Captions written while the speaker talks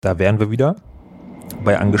Da wären wir wieder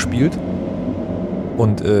bei angespielt.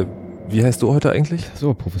 Und wie heißt du heute eigentlich?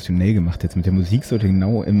 So professionell gemacht jetzt mit der Musik, so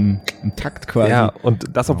genau im Takt quasi. Ja,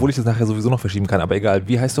 und das, obwohl ich das nachher sowieso noch verschieben kann, aber egal.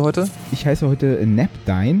 Wie heißt du heute? Ich heiße heute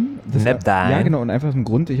Napdine. Napdine? Ja, genau, und einfach aus dem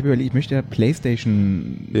Grund, ich habe überlegt, ich möchte ja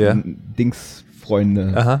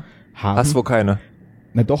PlayStation-Dings-Freunde haben. Hast wohl keine?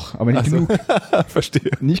 Na doch, aber nicht genug.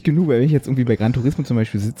 Verstehe. Nicht genug, weil wenn ich jetzt irgendwie bei Gran Turismo zum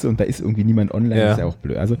Beispiel sitze und da ist irgendwie niemand online, ist ja auch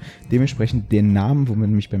blöd. Also dementsprechend den Namen, wo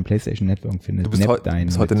man mich beim PlayStation Network findet. Du bist Napdine.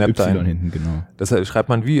 Bist heute Napdine. Y hinten, genau. Das schreibt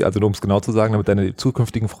man wie? Also nur um es genau zu sagen, damit deine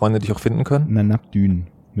zukünftigen Freunde dich auch finden können? Na, Napdine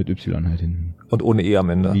mit Y halt hinten. Und ohne E am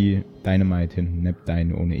Ende? Wie Dynamite hinten,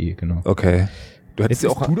 Napdine ohne E, genau. Okay. Du hättest ja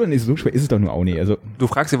auch. Du doch nicht so schwer, ist es doch nur auch nicht. Also, du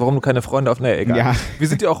fragst dich, warum du keine Freunde auf. Naja, egal. Ja. Wir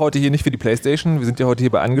sind ja auch heute hier nicht für die PlayStation. Wir sind ja heute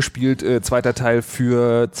hier bei angespielt. Zweiter Teil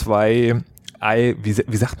für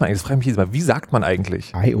wie sagt man eigentlich? Das frage ich mich jedes Mal. Wie sagt man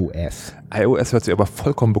eigentlich? iOS. iOS hört sich aber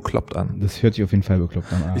vollkommen bekloppt an. Das hört sich auf jeden Fall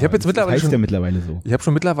bekloppt an. Ich habe jetzt mittlerweile das heißt ja mittlerweile so. Ich habe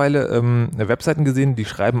schon mittlerweile Webseiten gesehen, die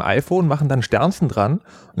schreiben iPhone, machen dann Sternchen dran und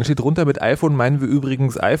dann steht drunter, mit iPhone meinen wir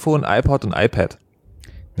übrigens iPhone, iPod und iPad.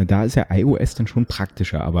 Na, da ist ja iOS dann schon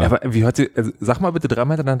praktischer, aber... Ja, aber wie hört sich, also sag mal bitte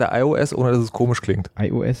dreimal hintereinander iOS, ohne dass es komisch klingt.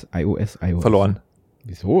 iOS. Verloren.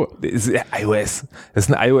 Wieso? Das ist iOS. Das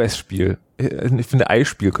ist ein iOS-Spiel. Ich finde,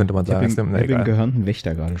 Ei-Spiel könnte man sagen. Ich habe den gehörnten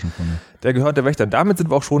Wächter gerade schon von mir. Der gehörnte Wächter. Und damit sind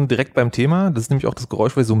wir auch schon direkt beim Thema. Das ist nämlich auch das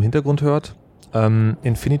Geräusch, was ihr so im Hintergrund hört.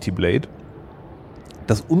 Infinity Blade.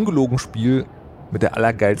 Das ungelogen Spiel mit der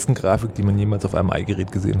allergeilsten Grafik, die man jemals auf einem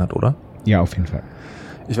Ei-Gerät gesehen hat, oder? Ja, auf jeden Fall.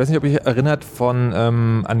 Ich weiß nicht, ob ihr erinnert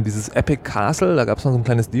an dieses Epic Castle. Da gab es noch so ein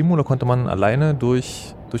kleines Demo, da konnte man alleine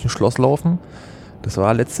durch ein Schloss laufen. Das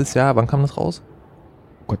war letztes Jahr. Wann kam das raus?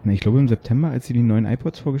 Gott, ne, ich glaube im September, als sie die neuen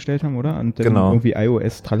iPods vorgestellt haben, oder? Und dann genau. Irgendwie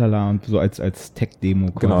iOS, tralala und so als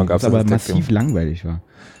Tech-Demo. Genau, gab es aber massiv langweilig war.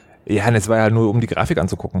 Ja, und es war ja nur, um die Grafik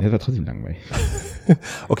anzugucken. Ja, das war trotzdem langweilig.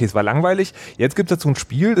 Okay, es war langweilig. Jetzt gibt es dazu ein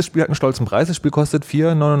Spiel. Das Spiel hat einen stolzen Preis. Das Spiel kostet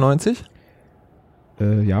 4,99.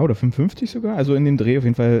 Ja, oder 5,50 sogar. Also in dem Dreh auf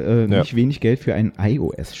jeden Fall nicht wenig Geld für ein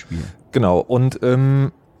iOS-Spiel. Genau, und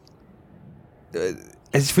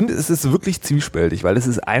ich finde, es ist wirklich zwiespältig, weil es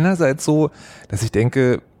ist einerseits so, dass ich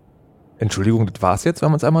denke, Entschuldigung, das war's jetzt, wenn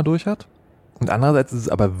man es einmal durch hat. Und andererseits ist es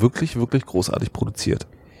aber wirklich, wirklich großartig produziert.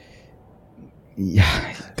 Ja,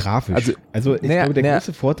 grafisch. Also ich glaube, der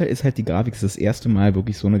große Vorteil ist halt, die Grafik ist das erste Mal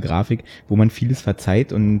wirklich so eine Grafik, wo man vieles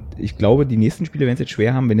verzeiht, und ich glaube, die nächsten Spiele werden es jetzt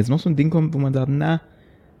schwer haben, wenn jetzt noch so ein Ding kommt, wo man sagt,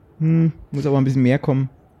 muss aber ein bisschen mehr kommen.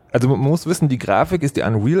 Also man muss wissen, die Grafik ist die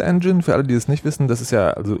Unreal Engine, für alle, die das nicht wissen, das ist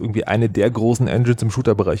ja also irgendwie eine der großen Engines im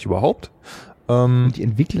Shooter-Bereich überhaupt. Und die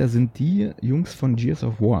Entwickler sind die Jungs von Gears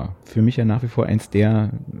of War. Für mich ja nach wie vor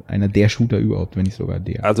einer der Shooter überhaupt, wenn nicht sogar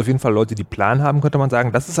der. Also auf jeden Fall Leute, die Plan haben, könnte man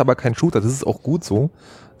sagen. Das ist aber kein Shooter, das ist auch gut so,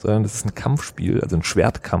 sondern das ist ein Kampfspiel, also ein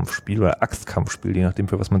Schwertkampfspiel oder Axtkampfspiel, je nachdem,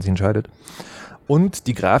 für was man sich entscheidet. Und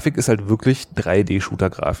die Grafik ist halt wirklich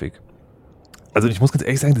 3D-Shooter-Grafik. Also ich muss ganz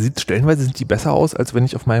ehrlich sagen, stellenweise sind die besser aus, als wenn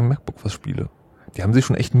ich auf meinem MacBook was spiele. Die haben sich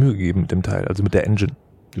schon echt Mühe gegeben mit dem Teil, also mit der Engine.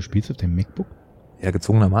 Du spielst auf deinem MacBook? Ja,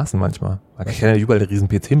 gezwungenermaßen manchmal. Ich kann ja überall den riesen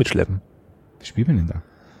PC mitschleppen. Was spielt man denn da?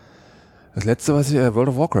 Das letzte, World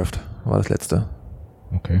of Warcraft war das letzte.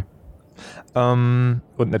 Okay. Und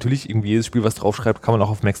natürlich irgendwie jedes Spiel, was draufschreibt, kann man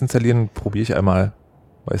auch auf Macs installieren. Probiere ich einmal.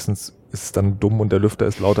 Meistens ist es dann dumm und der Lüfter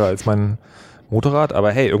ist lauter als mein Motorrad.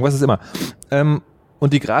 Aber hey, irgendwas ist immer.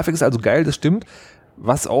 Und die Grafik ist also geil, das stimmt.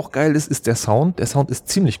 Was auch geil ist, ist der Sound. Der Sound ist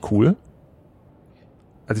ziemlich cool.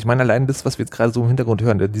 Also ich meine allein das, was wir jetzt gerade so im Hintergrund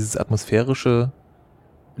hören, dieses atmosphärische...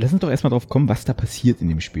 Lass uns doch erstmal drauf kommen, was da passiert in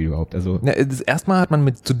dem Spiel überhaupt. Also das erstmal hat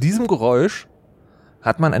man zu diesem Geräusch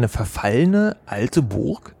eine verfallene alte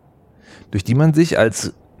Burg, durch die man sich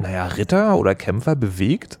als, Ritter oder Kämpfer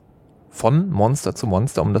bewegt, von Monster zu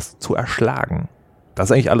Monster, um das zu erschlagen. Das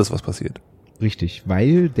ist eigentlich alles, was passiert. Richtig,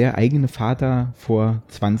 weil der eigene Vater vor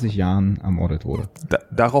 20 Jahren ermordet wurde.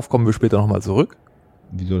 Darauf kommen wir später nochmal zurück.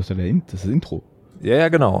 Wieso, das ist das Intro? Ja,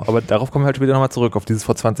 genau, aber darauf kommen wir halt später nochmal zurück, auf dieses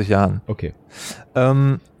vor 20 Jahren. Okay.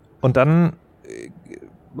 Und dann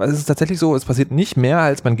ist es tatsächlich so, es passiert nicht mehr,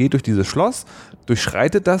 als man geht durch dieses Schloss,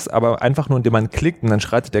 durchschreitet das, aber einfach nur, indem man klickt, und dann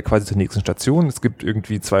schreitet der quasi zur nächsten Station. Es gibt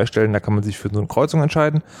irgendwie 2 Stellen, da kann man sich für so eine Kreuzung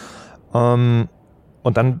entscheiden. Und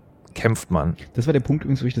dann kämpft man. Das war der Punkt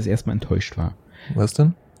übrigens, wo ich das erste Mal enttäuscht war. Was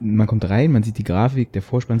denn? Man kommt rein, man sieht die Grafik, der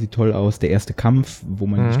Vorspann sieht toll aus, der erste Kampf, wo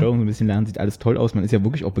man die Steuerung so ein bisschen lernt, sieht alles toll aus. Man ist ja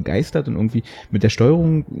wirklich auch begeistert, und irgendwie mit der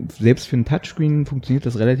Steuerung, selbst für einen Touchscreen, funktioniert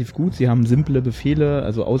das relativ gut. Sie haben simple Befehle,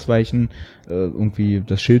 also ausweichen, irgendwie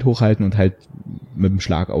das Schild hochhalten und halt mit dem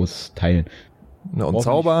Schlag austeilen. Und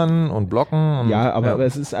zaubern und blocken. Ja, aber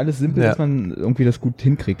es ist alles simpel, dass man irgendwie das gut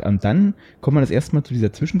hinkriegt. Und dann kommt man das erste Mal zu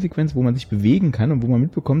dieser Zwischensequenz, wo man sich bewegen kann und wo man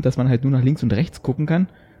mitbekommt, dass man halt nur nach links und rechts gucken kann.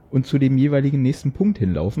 und zu dem jeweiligen nächsten Punkt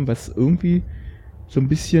hinlaufen, was irgendwie so ein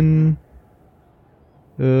bisschen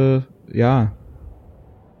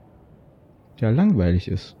langweilig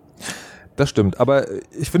ist. Das stimmt, aber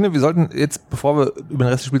ich finde, wir sollten jetzt, bevor wir über den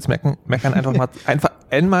Rest des Spiels meckern einfach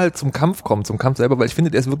einmal zum Kampf kommen, zum Kampf selber, weil ich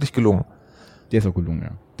finde, der ist wirklich gelungen. Der ist auch gelungen,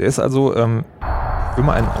 ja. Der ist also, ich will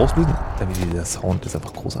mal einen auslösen. Der Sound ist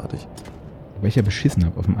einfach großartig. Weil ich ja beschissen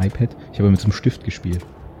habe auf dem iPad. Ich habe mit so einem Stift gespielt.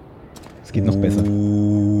 Es geht noch besser.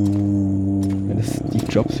 Wenn das Steve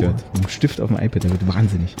Jobs hört, mit einem Stift auf dem iPad, der wird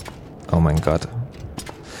wahnsinnig. Oh mein Gott.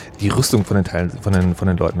 Die Rüstung von den Teilen, von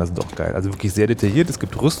den Leuten, das sind doch geil. Also wirklich sehr detailliert. Es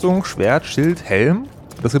gibt Rüstung, Schwert, Schild, Helm.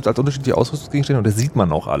 Das gibt es als unterschiedliche Ausrüstungsgegenstände und das sieht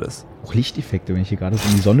man auch alles. Auch Lichteffekte, wenn ich hier gerade so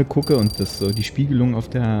in die Sonne gucke und das so die Spiegelung auf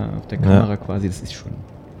der Kamera quasi, das ist schon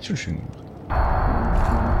schön gemacht.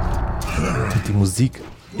 Und die Musik,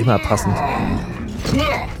 immer passend.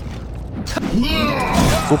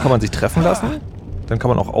 So kann man sich treffen lassen. Dann kann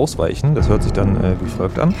man auch ausweichen. Das hört sich dann wie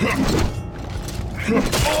folgt an.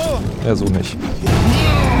 Ja, so nicht.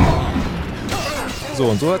 So,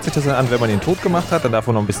 und so hört sich das dann an, wenn man ihn tot gemacht hat. Dann darf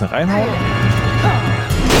man noch ein bisschen reinhauen.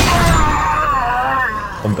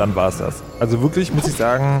 Und dann war es das. Also wirklich, muss ich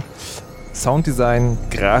sagen, Sounddesign,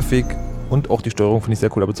 Grafik und auch die Steuerung finde ich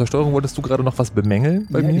sehr cool. Aber zur Steuerung wolltest du gerade noch was bemängeln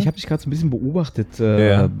bei mir? Ich habe dich gerade so ein bisschen beobachtet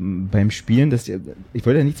beim Spielen. Ich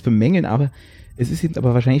wollte ja nichts bemängeln, aber es ist eben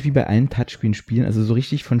aber wahrscheinlich wie bei allen Touchscreen-Spielen. Also so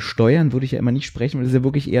richtig von Steuern würde ich ja immer nicht sprechen. Das ist ja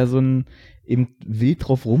wirklich eher so ein eben wild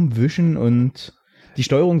drauf rumwischen und die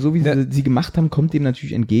Steuerung, so wie sie gemacht haben, kommt dem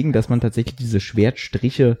natürlich entgegen, dass man tatsächlich diese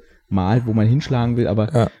Schwertstriche malt, wo man hinschlagen will,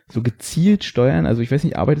 aber so gezielt steuern, also ich weiß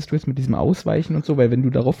nicht, arbeitest du jetzt mit diesem Ausweichen und so, weil wenn du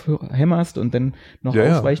darauf hämmerst und dann noch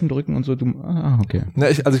Ausweichen drücken und so, okay. Na,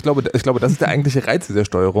 ich glaube, das ist der eigentliche Reiz dieser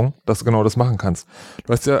Steuerung, dass du genau das machen kannst.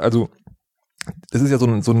 Du hast ja, also, das ist ja so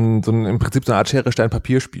ein im Prinzip so eine Art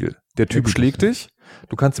Schere-Stein-Papier-Spiel. Der Typ schlägt dich,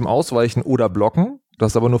 du kannst ihm ausweichen oder blocken, du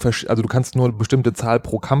hast aber nur, du kannst nur eine bestimmte Zahl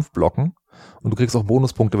pro Kampf blocken und du kriegst auch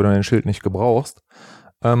Bonuspunkte, wenn du dein Schild nicht gebrauchst.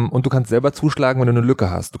 Und du kannst selber zuschlagen, wenn du eine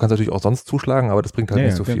Lücke hast. Du kannst natürlich auch sonst zuschlagen, aber das bringt halt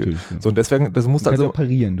nicht so viel. So, und deswegen, das musst du also auch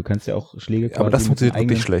parieren. Du kannst ja auch Schläge quasi. Aber das funktioniert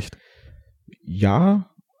wirklich schlecht.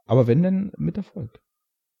 Ja, aber wenn, dann mit Erfolg.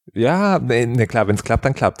 Ja, ne, klar, wenn es klappt,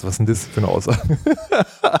 dann klappt. Was ist denn das für eine Aussage?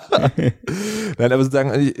 Nein, aber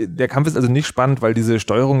sozusagen, der Kampf ist also nicht spannend, weil diese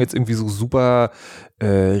Steuerung jetzt irgendwie so super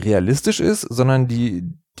realistisch ist, sondern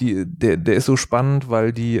der ist so spannend,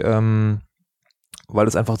 weil weil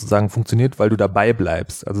es einfach sozusagen funktioniert, weil du dabei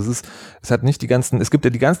bleibst. Also es gibt ja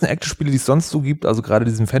die ganzen Action-Spiele, die es sonst so gibt, also gerade in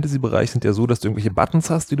diesem Fantasy-Bereich sind ja so, dass du irgendwelche Buttons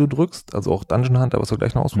hast, die du drückst, also auch Dungeon Hunter, was wir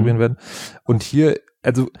gleich noch ausprobieren werden. Und hier,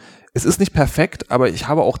 also es ist nicht perfekt, aber ich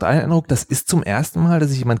habe auch den Eindruck, das ist zum ersten Mal,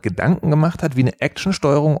 dass sich jemand Gedanken gemacht hat, wie eine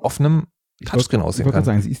Action-Steuerung auf einem Touchscreen aussehen kann. Ich wollte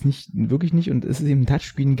sagen, sie ist wirklich nicht, und es ist eben ein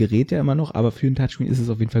Touchscreen-Gerät ja immer noch, aber für ein Touchscreen ist es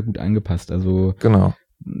auf jeden Fall gut angepasst. Also genau.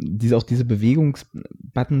 Diese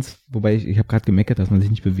Bewegungsbuttons, wobei ich habe gerade gemeckert, dass man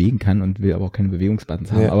sich nicht bewegen kann und will aber auch keine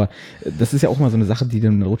Bewegungsbuttons haben, aber das ist ja auch mal so eine Sache, die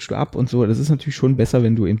dann rutscht du ab und so. Das ist natürlich schon besser,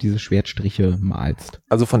 wenn du eben diese Schwertstriche malst.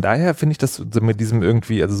 Also von daher finde ich das mit diesem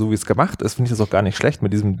irgendwie, also so wie es gemacht ist, finde ich das auch gar nicht schlecht,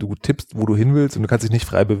 mit diesem, du tippst, wo du hin willst und du kannst dich nicht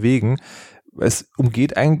frei bewegen. Es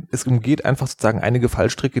umgeht einfach sozusagen einige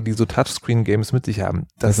Fallstricke, die so Touchscreen-Games mit sich haben.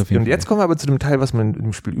 Und jetzt kommen wir aber zu dem Teil, was man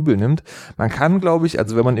im Spiel übel nimmt. Man kann, glaube ich,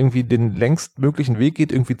 also wenn man irgendwie den längst möglichen Weg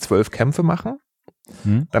geht, irgendwie 12 Kämpfe machen.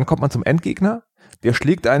 Dann kommt man zum Endgegner. Der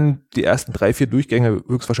schlägt einen die ersten 3-4 Durchgänge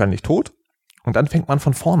höchstwahrscheinlich tot. Und dann fängt man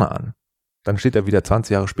von vorne an. Dann steht er wieder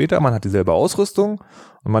 20 Jahre später, man hat dieselbe Ausrüstung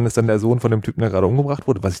und man ist dann der Sohn von dem Typen, der gerade umgebracht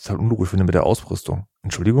wurde, was ich total unlogisch finde mit der Ausrüstung.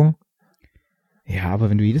 Entschuldigung? Ja, aber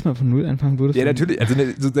wenn du jedes Mal von Null anfangen würdest. Ja, natürlich, also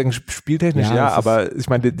sozusagen spieltechnisch aber ich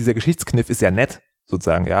meine, dieser Geschichtskniff ist ja nett,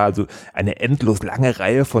 sozusagen, ja, also eine endlos lange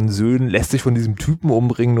Reihe von Söhnen lässt sich von diesem Typen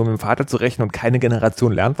umbringen, nur mit dem Vater zu rechnen und keine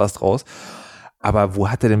Generation lernt was draus. Aber wo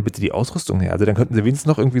hat er denn bitte die Ausrüstung her? Also dann könnten sie wenigstens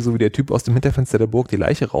noch irgendwie so wie der Typ aus dem Hinterfenster der Burg die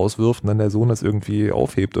Leiche rauswirft und dann der Sohn das irgendwie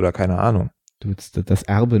aufhebt oder keine Ahnung. Du willst das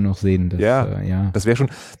Erbe noch sehen. Das wäre schon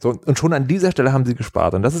so, und schon an dieser Stelle haben sie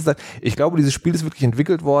gespart. Und das ist, ich glaube, dieses Spiel ist wirklich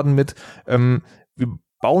entwickelt worden mit, wir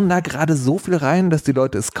bauen da gerade so viel rein, dass die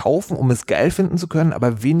Leute es kaufen, um es geil finden zu können,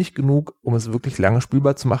 aber wenig genug, um es wirklich lange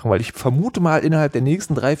spielbar zu machen, weil ich vermute mal, innerhalb der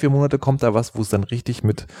nächsten 3-4 Monate kommt da was, wo es dann richtig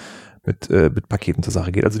mit Paketen zur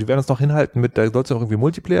Sache geht. Also die werden uns noch hinhalten da soll es noch irgendwie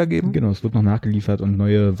Multiplayer geben. Genau, es wird noch nachgeliefert und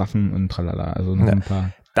neue Waffen und tralala, also noch ein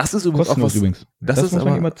paar. Das ist übrigens kostenlos auch was, übrigens. Das muss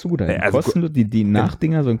man immer zugutehalten. Also kostenlos, die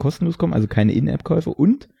Nachdinger sollen kostenlos kommen, also keine In-App-Käufe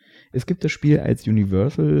und es gibt das Spiel als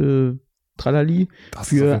Universal Tralali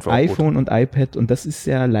für iPhone und iPad und das ist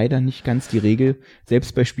ja leider nicht ganz die Regel,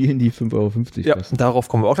 selbst bei Spielen, die 5,50 Euro kosten. Ja, darauf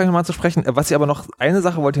kommen wir auch gleich nochmal zu sprechen. Was ich aber noch, eine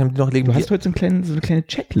Sache wollte ich noch legen. Du hast heute so eine kleine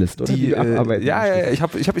Checklist, oder? Die du abarbeiten ich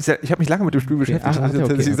hab mich lange mit dem Spiel beschäftigt.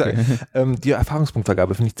 Okay. Die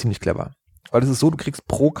Erfahrungspunktvergabe finde ich ziemlich clever. Weil es ist so, du kriegst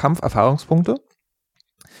pro Kampf Erfahrungspunkte.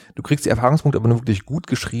 Du kriegst die Erfahrungspunkte aber nur wirklich gut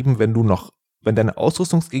geschrieben, wenn deine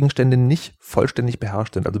Ausrüstungsgegenstände nicht vollständig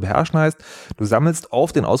beherrscht sind. Also beherrschen heißt, du sammelst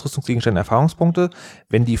auf den Ausrüstungsgegenständen Erfahrungspunkte.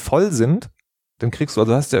 Wenn die voll sind, dann kriegst du,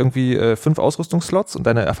 also hast du ja irgendwie 5 Ausrüstungsslots und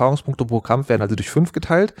deine Erfahrungspunkte pro Kampf werden also durch 5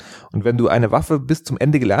 geteilt. Und wenn du eine Waffe bis zum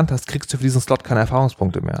Ende gelernt hast, kriegst du für diesen Slot keine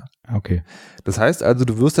Erfahrungspunkte mehr. Okay. Das heißt also,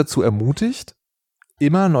 du wirst dazu ermutigt,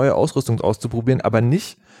 immer neue Ausrüstung auszuprobieren, aber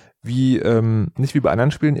nicht wie bei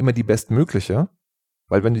anderen Spielen immer die bestmögliche.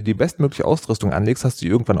 Weil wenn du die bestmögliche Ausrüstung anlegst, hast du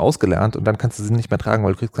die irgendwann ausgelernt und dann kannst du sie nicht mehr tragen,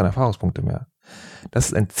 weil du kriegst keine Erfahrungspunkte mehr. Das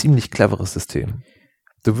ist ein ziemlich cleveres System.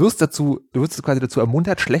 Du wirst quasi dazu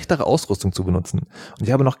ermuntert, schlechtere Ausrüstung zu benutzen. Und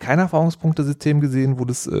ich habe noch kein Erfahrungspunktesystem gesehen, wo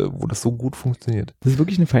das so gut funktioniert. Das ist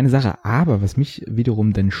wirklich eine feine Sache. Aber was mich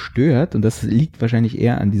wiederum dann stört, und das liegt wahrscheinlich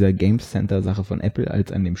eher an dieser Games Center Sache von Apple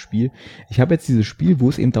als an dem Spiel. Ich habe jetzt dieses Spiel, wo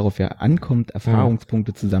es eben darauf ja ankommt,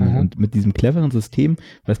 Erfahrungspunkte zu sammeln. Und mit diesem cleveren System,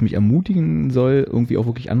 was mich ermutigen soll, irgendwie auch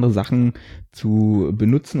wirklich andere Sachen zu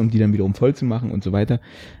benutzen, um die dann wiederum voll zu machen und so weiter.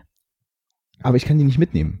 Aber ich kann die nicht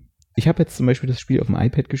mitnehmen. Ich habe jetzt zum Beispiel das Spiel auf dem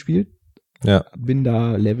iPad gespielt, bin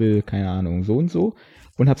da Level, keine Ahnung, so und so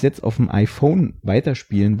und habe es jetzt auf dem iPhone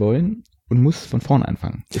weiterspielen wollen und muss von vorne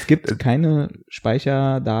anfangen. Es gibt keine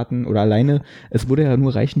Speicherdaten oder alleine, es würde ja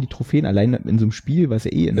nur reichen, die Trophäen alleine in so einem Spiel, was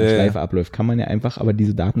ja in der Schleife abläuft, kann man ja einfach, aber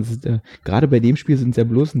diese Daten sind gerade bei dem Spiel sind es ja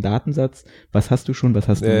bloß ein Datensatz, was hast du schon, was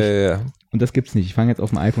hast du nicht. Und das gibt's nicht. Ich fange jetzt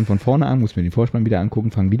auf dem iPhone von vorne an, muss mir den Vorspann wieder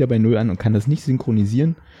angucken, fange wieder bei Null an und kann das nicht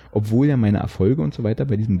synchronisieren, obwohl ja meine Erfolge und so weiter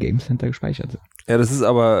bei diesem Game Center gespeichert sind. Ja, das ist,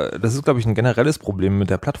 glaube ich, ein generelles Problem mit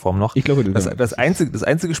der Plattform noch. Ich glaube, das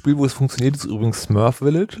einzige Spiel, wo es funktioniert, ist übrigens Smurf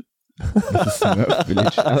Village. Das ist Smurf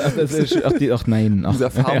Village. Nein. Dieser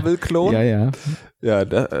Farmville-Klon. Ja. Ja,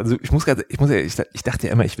 also ich dachte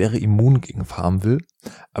ja immer, ich wäre immun gegen Farmville,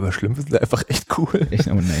 aber schlimm ist einfach echt cool. Echt,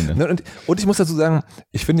 aber nein. Und ich muss dazu sagen,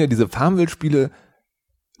 ich finde ja diese Farmville-Spiele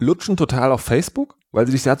lutschen total auf Facebook, weil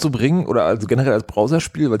sie dich dazu bringen, oder also generell als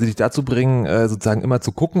Browserspiel, weil sie dich dazu bringen, sozusagen immer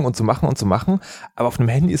zu gucken und zu machen. Aber auf einem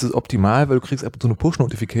Handy ist es optimal, weil du kriegst ab und zu eine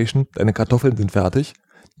Push-Notification, deine Kartoffeln sind fertig.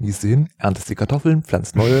 Gehst du hin, erntest die Kartoffeln,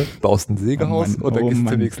 pflanzt neue, baust ein Sägehaus und dann gehst du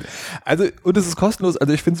zum nächsten. Also, und es ist kostenlos,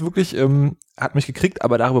 also ich finde es wirklich, hat mich gekriegt,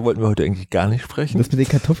 aber darüber wollten wir heute eigentlich gar nicht sprechen. Das mit den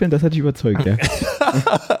Kartoffeln, das hat dich überzeugt, ja.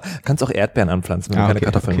 Kannst auch Erdbeeren anpflanzen, wenn du keine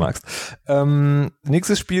Kartoffeln magst.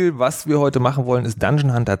 Nächstes Spiel, was wir heute machen wollen, ist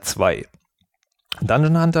Dungeon Hunter 2.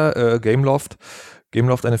 Dungeon Hunter, Gameloft,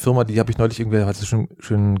 eine Firma, die habe ich neulich irgendwie, hat sie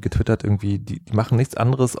schön getwittert, irgendwie, die machen nichts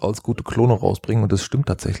anderes als gute Klone rausbringen und das stimmt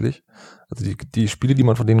tatsächlich. Also die Spiele, die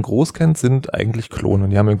man von denen groß kennt, sind eigentlich Klone.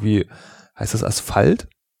 Und die haben irgendwie, heißt das Asphalt?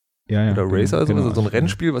 Ja, oder Racer, genau, also so ein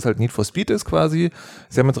Rennspiel, was halt Need for Speed ist quasi.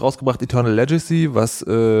 Sie haben jetzt rausgebracht Eternal Legacy, was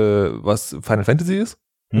Final Fantasy ist,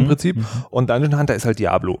 im Prinzip. Und Dungeon Hunter ist halt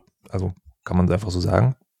Diablo. Also kann man es einfach so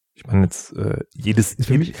sagen. Ich meine jetzt jedes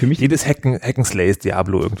Hack'n'Slay ist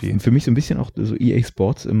Diablo irgendwie. Und für mich so ein bisschen auch so EA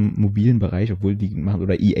Sports im mobilen Bereich, obwohl die machen,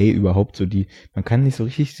 oder EA überhaupt so man kann nicht so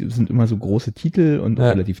richtig, es sind immer so große Titel und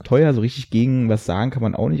relativ teuer, so richtig gegen was sagen kann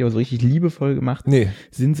man auch nicht, aber so richtig liebevoll gemacht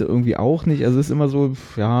sind sie irgendwie auch nicht, also es ist immer so,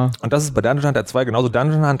 ja. Und das ist bei Dungeon Hunter 2 genauso.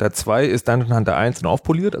 Dungeon Hunter 2 ist Dungeon Hunter 1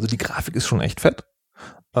 aufpoliert, also die Grafik ist schon echt fett.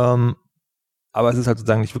 Aber es ist halt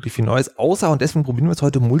sozusagen nicht wirklich viel Neues, außer, und deswegen probieren wir es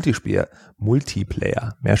heute Multiplayer,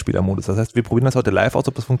 Mehrspielermodus. Das heißt, wir probieren das heute live aus,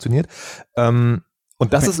 ob das funktioniert. Und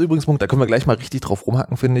das ist übrigens ein Punkt, da können wir gleich mal richtig drauf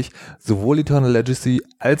rumhacken, finde ich. Sowohl Eternal Legacy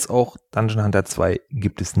als auch Dungeon Hunter 2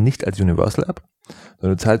 gibt es nicht als Universal App,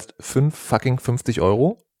 sondern du zahlst 50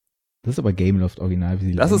 €. Das ist aber Gameloft original, wie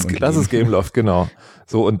sie Das ist Gameloft, genau.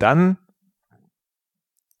 So, und dann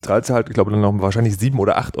zahlst du halt, ich glaube, dann noch wahrscheinlich 7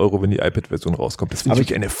 oder 8 €, wenn die iPad-Version rauskommt. Das finde ich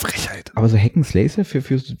wirklich eine Frechheit. Aber so Hack'n'Slay ist ja für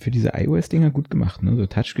diese iOS-Dinger gut gemacht, ne? So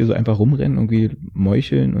Touchscreen, so einfach rumrennen, irgendwie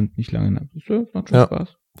meucheln und nicht lange nach. Das macht schon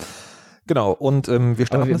Spaß. Genau, und wir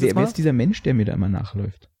starten jetzt mal. Wer ist dieser Mensch, der mir da immer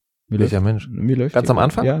nachläuft? Welcher Mensch? Mir läuft ganz am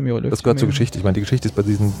Anfang? Ja, mir läuft. Das gehört zur Geschichte. Ich meine, die Geschichte ist bei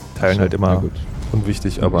diesen Teilen halt immer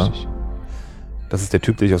unwichtig, aber das ist der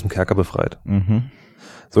Typ, der dich aus dem Kerker befreit.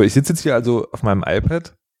 So, ich sitze jetzt hier also auf meinem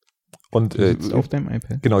iPad. Und, du sitzt auf deinem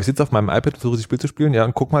iPad? Genau, ich sitze auf meinem iPad, versuche das Spiel zu spielen. Ja,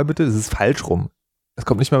 und guck mal bitte, das ist falsch rum. Es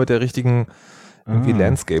kommt nicht mal mit der richtigen irgendwie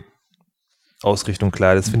Landscape-Ausrichtung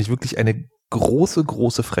klar. Das finde ich wirklich eine große,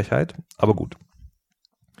 große Frechheit. Aber gut.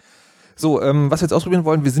 So, was wir jetzt ausprobieren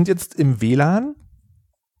wollen, wir sind jetzt im WLAN.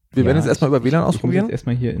 Wir werden jetzt erstmal über WLAN ausprobieren. Ich muss jetzt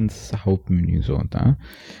erstmal hier ins Hauptmenü, so, da.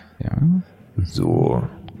 Ja. So.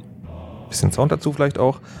 Bisschen Sound dazu vielleicht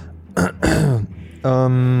auch.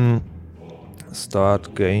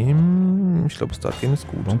 Start Game. Ich glaube, Start Game ist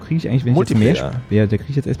gut. Warum kriege ich eigentlich, wenn ich jetzt mehr spiele, da kriege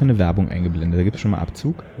ich jetzt erstmal eine Werbung eingeblendet. Da gibt es schon mal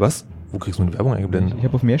Abzug. Was? Wo kriegst du eine Werbung eingeblendet? Ich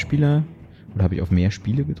habe auf Mehrspieler, oder habe ich auf mehr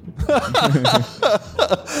Spiele gedrückt?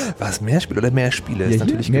 Was, Mehrspieler oder mehr Spiele? Ja, ist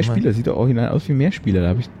natürlich Mehrspieler, sieht doch original aus wie Mehrspieler. Da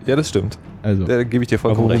habe ich. Ja, das stimmt. Also. Da gebe ich dir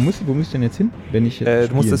vollkommen recht. Wo muss ich denn jetzt hin, wenn ich du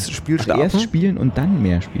musst das Spiel starten. Erst spielen und dann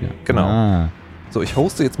Mehrspieler. Genau. Ah. So, ich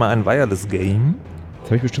hoste jetzt mal ein Wireless Game. Jetzt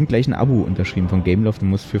habe ich bestimmt gleich ein Abo unterschrieben von Gameloft. Du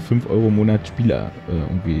musst für 5 € im Monat Spieler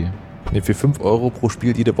irgendwie. Ne, für 5 € pro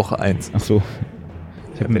Spiel jede Woche 1. Ach so.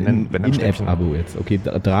 Ich habe ein In-App-Abo jetzt. Okay,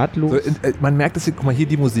 drahtlos. So, man merkt es hier, guck mal, hier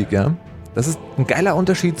die Musik, ja. Das ist ein geiler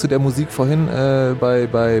Unterschied zu der Musik vorhin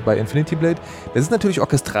bei Infinity Blade. Das ist natürlich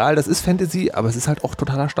orchestral, das ist Fantasy, aber es ist halt auch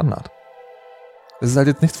totaler Standard. Es ist halt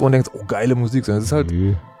jetzt nichts, wo man denkt, oh, geile Musik, sondern es ist halt...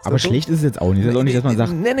 Nö. Aber so schlecht ist es jetzt auch nicht. Das ist auch nicht, dass man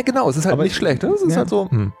sagt... Nee, genau, es ist halt nicht schlecht. Es ist halt so,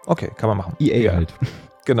 okay, kann man machen. EA halt.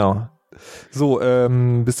 Genau. So,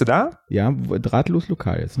 bist du da? Ja, drahtlos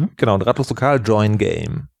lokal jetzt, ne? Genau, drahtlos lokal, Join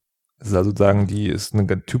Game. Das ist also sozusagen, die ist eine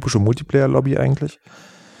ganz typische Multiplayer-Lobby eigentlich.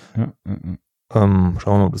 Ja. Schauen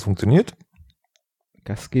wir mal, ob das funktioniert.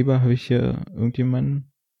 Gastgeber habe ich hier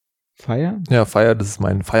irgendjemanden? Fire? Ja, Fire, das ist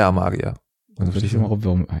mein Fire-Magier. Also ich immer,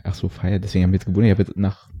 warum? Ach so, Fire, deswegen haben wir jetzt gewundert, ich habe jetzt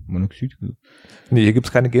nach Monoxid gesucht. Nee, hier gibt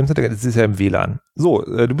es keine Game Center, das ist ja im WLAN. So,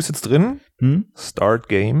 du bist jetzt drin. Start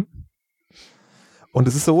Game. Und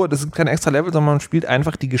es ist so, das ist kein extra Level, sondern man spielt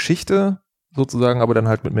einfach die Geschichte sozusagen, aber dann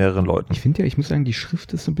halt mit mehreren Leuten. Ich finde ja, ich muss sagen, die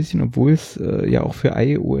Schrift ist so ein bisschen, obwohl es ja auch für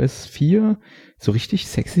iOS 4 so richtig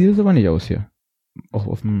sexy ist, aber nicht aus hier. Auch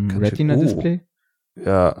auf dem Retina-Display.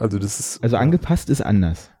 Ja, also das ist... Also angepasst ist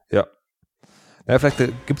anders. Ja. Ja, vielleicht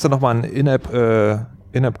gibt es da nochmal einen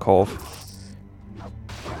In-App-Kauf,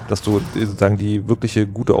 dass du sozusagen die wirkliche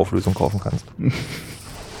gute Auflösung kaufen kannst.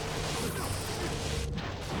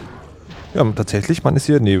 Ja, tatsächlich, man ist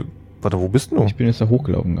hier... Nee, warte, wo bist du? Ich bin jetzt da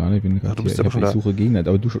hochgelaufen gerade. Ich bin gerade hier. Ich suche Gegner,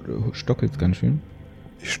 aber du stockelst ganz schön.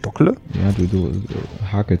 Ich stockele? Ja, du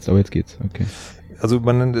hakelst, aber jetzt geht's. Okay. Also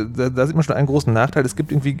da sieht man schon einen großen Nachteil. Es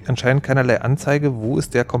gibt irgendwie anscheinend keinerlei Anzeige, wo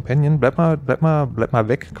ist der Companion. Bleib mal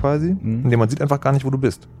weg quasi. Indem man sieht einfach gar nicht, wo du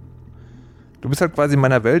bist. Du bist halt quasi in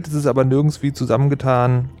meiner Welt, es ist aber nirgendwie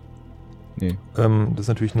zusammengetan. Nee. Das ist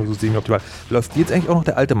natürlich nur so semi-optimal. Läuft dir jetzt eigentlich auch noch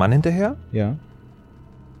der alte Mann hinterher? Ja.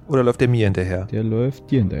 Oder läuft der mir hinterher? Der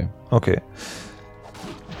läuft dir hinterher. Okay.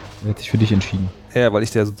 Er hat sich für dich entschieden. Ja, weil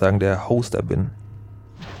ich sozusagen der Hoster bin.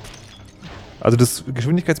 Also das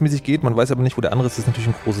geschwindigkeitsmäßig geht, man weiß aber nicht, wo der andere ist, das ist natürlich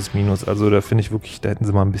ein großes Minus. Also da finde ich wirklich, da hätten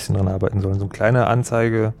sie mal ein bisschen dran arbeiten sollen. So eine kleine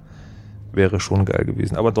Anzeige wäre schon geil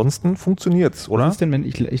gewesen. Aber ansonsten funktioniert's, oder? Was ist denn, wenn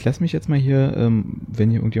ich lasse mich jetzt mal hier,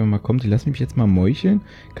 wenn hier irgendjemand mal kommt, ich lasse mich jetzt mal meucheln.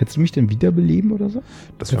 Kannst du mich denn wiederbeleben oder so?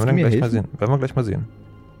 Das werden wir dann gleich mal sehen. Werden wir gleich mal sehen.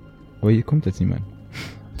 Aber hier kommt jetzt niemand.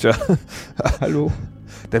 Tja. Hallo.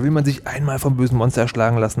 Da will man sich einmal vom bösen Monster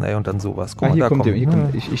erschlagen lassen, ey, und dann sowas. Guck mal, hier da kommt der.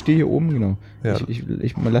 Ich stehe hier oben, genau. Ja. Ich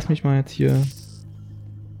lass mich mal jetzt hier.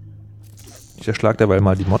 Ich erschlag derweil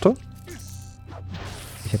mal die Motte.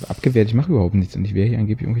 Ich habe abgewehrt, ich mache überhaupt nichts und ich wehre hier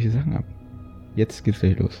angeblich irgendwelche Sachen ab. Jetzt geht's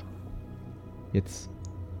gleich los. Jetzt.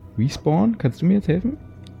 Respawn, kannst du mir jetzt helfen?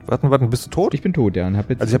 Warten, bist du tot? Ich bin tot, ja. Und hab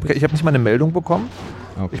jetzt also ich hab nicht mal eine Meldung bekommen.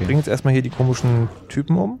 Okay. Ich bringe jetzt erstmal hier die komischen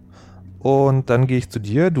Typen um. Und dann gehe ich zu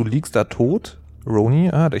dir. Du liegst da tot. Roni,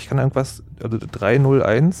 ich kann irgendwas, also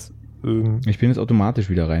 301. Ich bin jetzt automatisch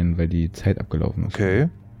wieder rein, weil die Zeit abgelaufen ist. Okay.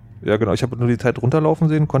 Ja, genau. Ich habe nur die Zeit runterlaufen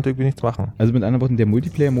sehen, konnte irgendwie nichts machen. Also mit anderen Worten, der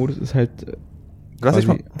Multiplayer-Modus ist halt... Lass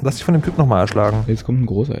dich von dem Typ nochmal erschlagen. Jetzt kommt ein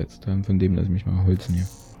großer jetzt. Von dem lasse ich mich mal holzen hier.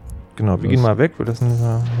 Genau, wir gehen mal weg. Das sind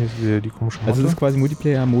hier die komischen Motte. Also das ist quasi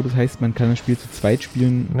Multiplayer-Modus, heißt, man kann das Spiel zu zweit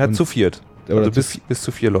spielen. Ja, zu viert. Oder also bis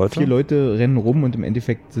zu 4 Leute. 4 Leute rennen rum und im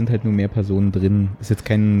Endeffekt sind halt nur mehr Personen drin. Ist jetzt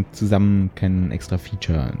kein extra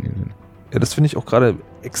Feature in dem Sinne. Ja, das finde ich auch gerade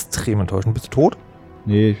extrem enttäuschend. Bist du tot?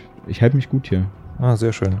 Nee, ich halte mich gut hier. Ah,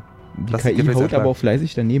 sehr schön. Die KI haut aber auch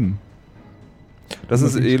fleißig daneben. Das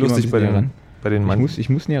ist lustig bei den Mann. Ich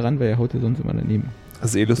muss näher ran, weil er haut ja sonst immer daneben.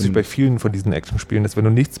 Das ist lustig bei vielen von diesen Action-Spielen, dass wenn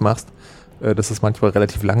du nichts machst, dass es manchmal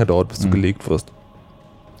relativ lange dauert, bis du gelegt wirst.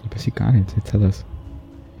 Da passiert gar nichts, jetzt hat er's.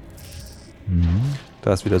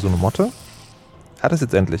 Da ist wieder so eine Motte. Hat es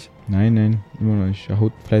jetzt endlich? Nein, immer noch nicht. Er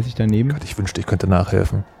haut fleißig daneben. Gott, ich wünschte, ich könnte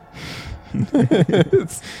nachhelfen.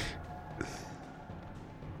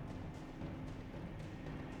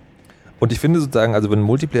 Und ich finde sozusagen, also wenn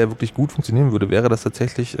Multiplayer wirklich gut funktionieren würde, wäre das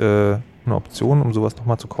tatsächlich eine Option, um sowas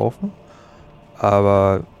nochmal zu kaufen.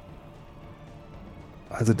 Aber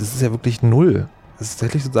also das ist ja wirklich null. Das ist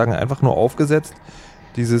tatsächlich sozusagen einfach nur aufgesetzt,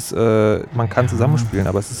 dieses man kann zusammenspielen,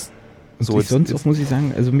 aber es ist So, sonst auch, muss ich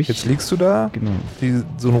sagen, also mich... Jetzt liegst du da, Genau.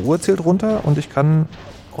 so eine Uhr zählt runter und ich kann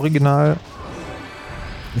original...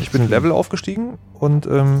 Ich bin ein Level aufgestiegen und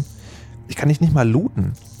ich kann nicht mal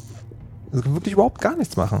looten. Also kann wirklich überhaupt gar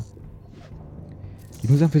nichts machen. Ich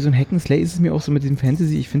muss sagen, für so ein Hack'n'Slay ist es mir auch so mit diesem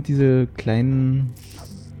Fantasy, ich finde diese kleinen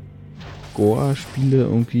Gore-Spiele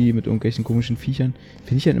irgendwie mit irgendwelchen komischen Viechern,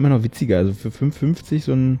 finde ich ja immer noch witziger. Also für 5,50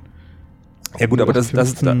 so ein... Ja gut, aber das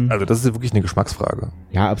ist wirklich eine Geschmacksfrage.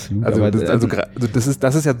 Ja, absolut. Also, aber das ist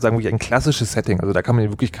ja sozusagen wirklich ein klassisches Setting. Also da kann man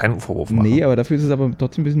wirklich keinen Vorwurf machen. Nee, aber dafür ist es aber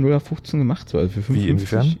trotzdem ein bisschen 0 auf 15 gemacht. So. Also für 5,50. Wie,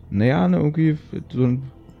 inwiefern? Naja, irgendwie so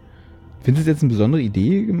ein... Findest du jetzt eine besondere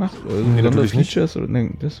Idee gemacht? Oder Nee, besondere natürlich Features? Oder,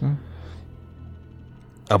 nee, das war...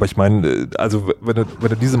 Aber ich meine, also wenn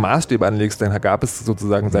du diese Maßstäbe anlegst, dann gab es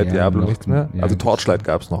sozusagen seit Diablo nichts mehr. Ja, also Torchlight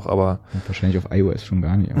gab es noch, aber... Wahrscheinlich auf iOS schon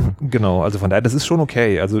gar nicht. Aber. Genau, also von daher, das ist schon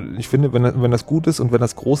okay. Also ich finde, wenn das gut ist und wenn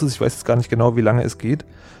das groß ist, ich weiß jetzt gar nicht genau, wie lange es geht,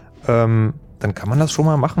 dann kann man das schon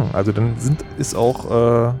mal machen. Also dann ist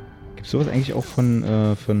auch... Gibt es sowas eigentlich auch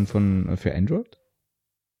für Android?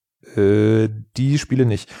 Die Spiele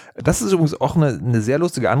nicht. Das ist übrigens auch eine sehr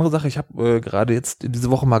lustige andere Sache. Ich habe gerade jetzt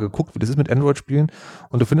diese Woche mal geguckt, wie das ist mit Android-Spielen.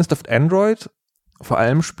 Und du findest auf Android vor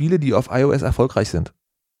allem Spiele, die auf iOS erfolgreich sind.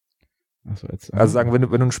 Ach so, jetzt, also sagen, wenn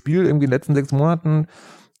du ein Spiel irgendwie in den letzten 6 Monaten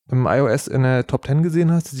im iOS in der Top 10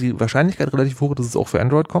 gesehen hast, ist die Wahrscheinlichkeit relativ hoch, dass es auch für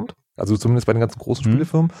Android kommt. Also zumindest bei den ganzen großen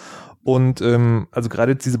Spielefirmen. Und also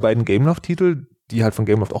gerade jetzt diese beiden Gameloft-Titel, die halt von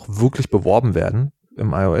Gameloft auch wirklich beworben werden,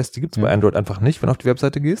 im iOS, die gibt es bei Android einfach nicht, wenn du auf die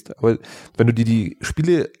Webseite gehst. Aber wenn du dir die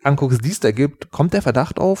Spiele anguckst, die es da gibt, kommt der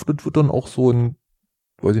Verdacht auf, das wird dann auch so in,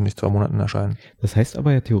 weiß ich nicht, 2 Monaten erscheinen. Das heißt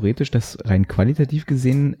aber ja theoretisch, dass rein qualitativ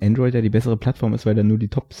gesehen Android ja die bessere Plattform ist, weil da nur die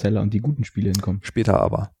Top-Seller und die guten Spiele hinkommen. Später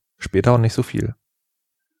und nicht so viel.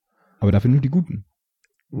 Aber dafür nur die guten.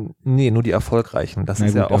 Nee, nur die erfolgreichen. Das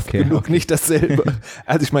ist ja oft genug nicht dasselbe.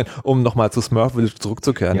 Also ich meine, um nochmal zu Smurf Village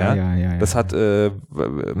zurückzukehren, ja. Das hat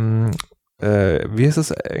wie heißt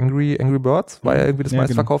es? Angry Birds? War ja irgendwie das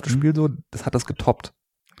meistverkaufte Spiel so. Das hat das getoppt.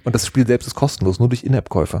 Und das Spiel selbst ist kostenlos, nur durch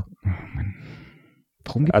In-App-Käufe. Oh Mann.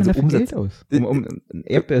 Warum gibt man dafür Geld aus?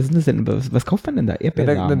 Was kauft man denn da?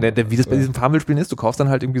 Erdbeersamen? Wie das bei diesen Farmville-Spielen ist, du kaufst dann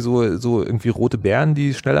halt irgendwie so irgendwie rote Beeren,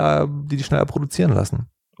 die schneller produzieren lassen.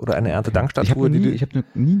 Oder eine Erntedankstatue. Ich habe noch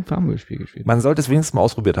nie ein Farmville-Spiel gespielt. Man sollte es wenigstens mal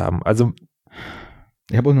ausprobiert haben. Also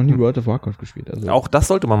ich habe auch noch nie World of Warcraft gespielt. Also. Auch das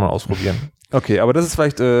sollte man mal ausprobieren. Okay, aber das ist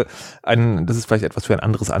vielleicht etwas für ein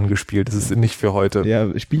anderes angespielt. Das ist nicht für heute.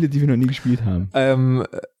 Ja, Spiele, die wir noch nie gespielt haben.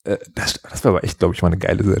 Das wäre aber echt, glaube ich, mal eine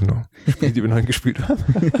geile Sendung. Spiele, die wir noch nie gespielt haben.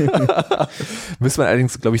 Müssen wir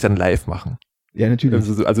allerdings, glaube ich, dann live machen. Ja,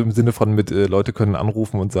 natürlich. Also im Sinne von Leute können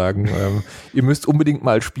anrufen und sagen, ihr müsst unbedingt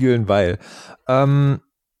mal spielen, weil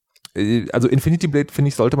also Infinity Blade, finde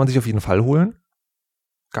ich, sollte man sich auf jeden Fall holen.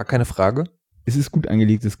 Gar keine Frage. Es ist gut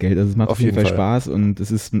angelegtes Geld, also es macht auf jeden Fall Spaß und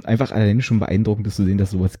es ist einfach alleine schon beeindruckend, dass zu sehen,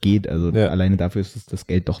 dass sowas geht. Also alleine dafür ist es das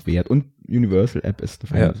Geld doch wert. Und Universal App ist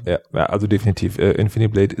eine ja, also definitiv. Infinity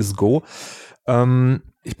Blade is go.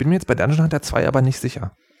 Ich bin mir jetzt bei Dungeon Hunter 2 aber nicht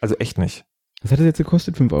sicher. Also echt nicht. Was hat das jetzt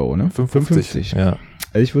gekostet? 5 Euro, ne? 5,50. Ja.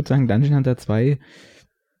 Also ich würde sagen, Dungeon Hunter 2,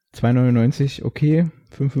 2,99, okay.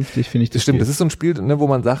 5,50 finde ich das stimmt, das ist so ein Spiel, ne, wo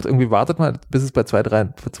man sagt, irgendwie wartet mal, bis es bei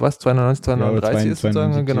 2,99, 2,39 ist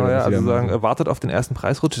sozusagen, genau, ja, also sagen, wartet auf den ersten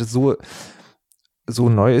Preisrutsch, so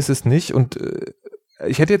neu ist es nicht und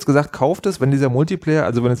ich hätte jetzt gesagt, kauft es, wenn dieser Multiplayer,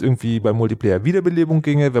 also wenn es irgendwie bei Multiplayer Wiederbelebung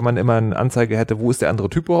ginge, wenn man immer eine Anzeige hätte, wo ist der andere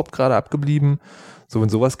Typ überhaupt gerade abgeblieben, so wenn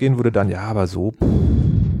sowas gehen würde, dann ja, aber so.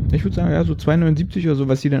 Ich würde sagen, ja, so 2,79 oder so,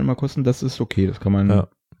 was die dann immer kosten, das ist okay, das kann man... Ja.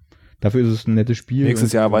 Dafür ist es ein nettes Spiel.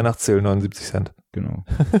 Nächstes Jahr Weihnachtssale 79 Cent. Genau.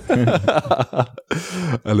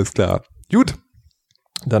 Alles klar. Gut.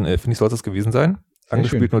 Dann finde ich, soll es das gewesen sein.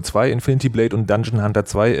 Angespielt 02, Infinity Blade und Dungeon Hunter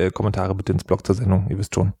 2. Kommentare bitte ins Blog zur Sendung. Ihr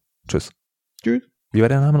wisst schon. Tschüss. Tschüss. Wie war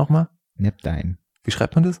der Name nochmal? Napdyn. Wie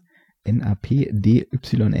schreibt man das?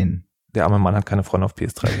 Napdyn. Der arme Mann hat keine Freunde auf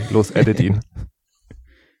PS3. Los, edit ihn.